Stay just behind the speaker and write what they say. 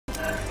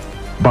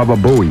Baba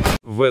Booey.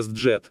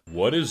 WestJett.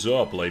 What is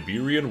up,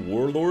 Liberian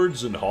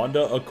Warlords and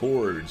Honda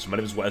Accords? My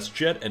name is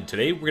WestJett, and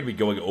today we're going to be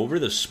going over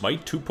the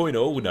SMITE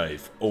 2.0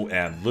 knife. Oh,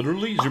 and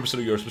literally 0%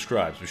 of your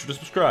subscribes. We should have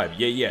subscribed.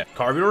 Yeah.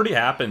 Carving already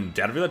happened.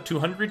 Down to that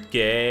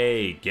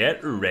 200k. Get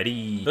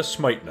ready. The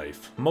SMITE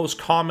knife, most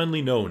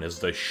commonly known as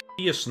the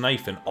shittiest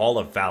knife in all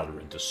of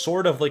Valorant, is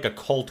sort of like a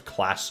cult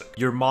classic.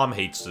 Your mom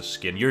hates this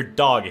skin. Your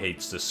dog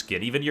hates this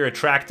skin. Even your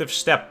attractive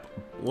step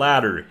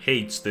ladder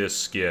hates this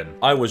skin.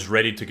 I was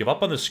ready to give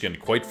up on this skin,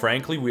 quite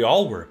frankly, we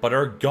all were, but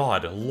our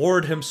god,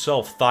 Lord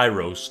himself,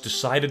 Thyros,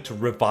 decided to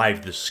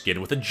revive this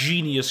skin with a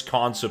genius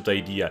concept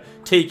idea,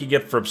 taking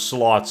it from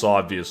slots,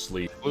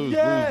 obviously. Lose.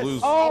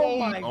 Oh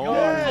my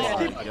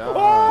god!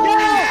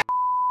 God.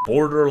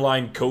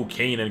 Borderline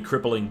cocaine and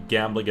crippling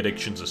gambling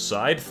addictions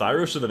aside,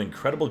 Thyros did an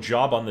incredible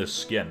job on this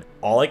skin.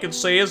 All I can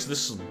say is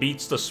this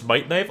beats the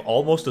SMITE knife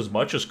almost as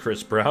much as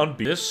Chris Brown.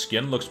 This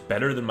skin looks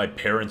better than my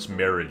parents'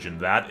 marriage, and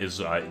that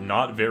is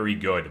not very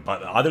good.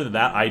 But other than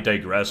that, I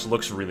digress.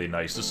 Looks really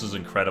nice. This is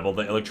incredible.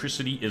 The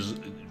electricity is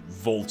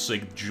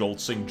voltsing,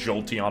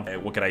 jolting on.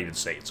 What can I even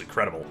say? It's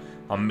incredible.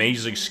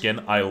 Amazing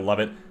skin. I love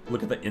it.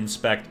 Look at the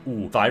inspect.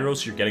 Ooh,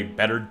 Thyros, you're getting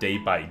better day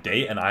by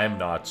day, and I am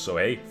not. So,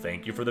 hey,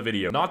 thank you for the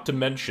video. Not to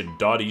mention,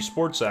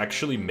 Esports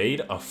actually made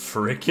a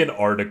frickin'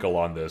 article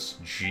on this.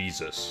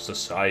 Jesus.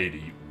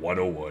 Society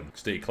 101.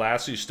 Stay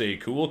classy, stay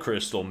cool.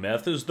 Crystal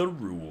meth is the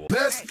rule.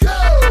 Let's go!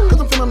 Cause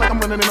I'm feeling like I'm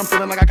running and I'm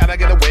feeling like I gotta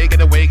get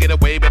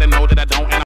away. Better know that I don't.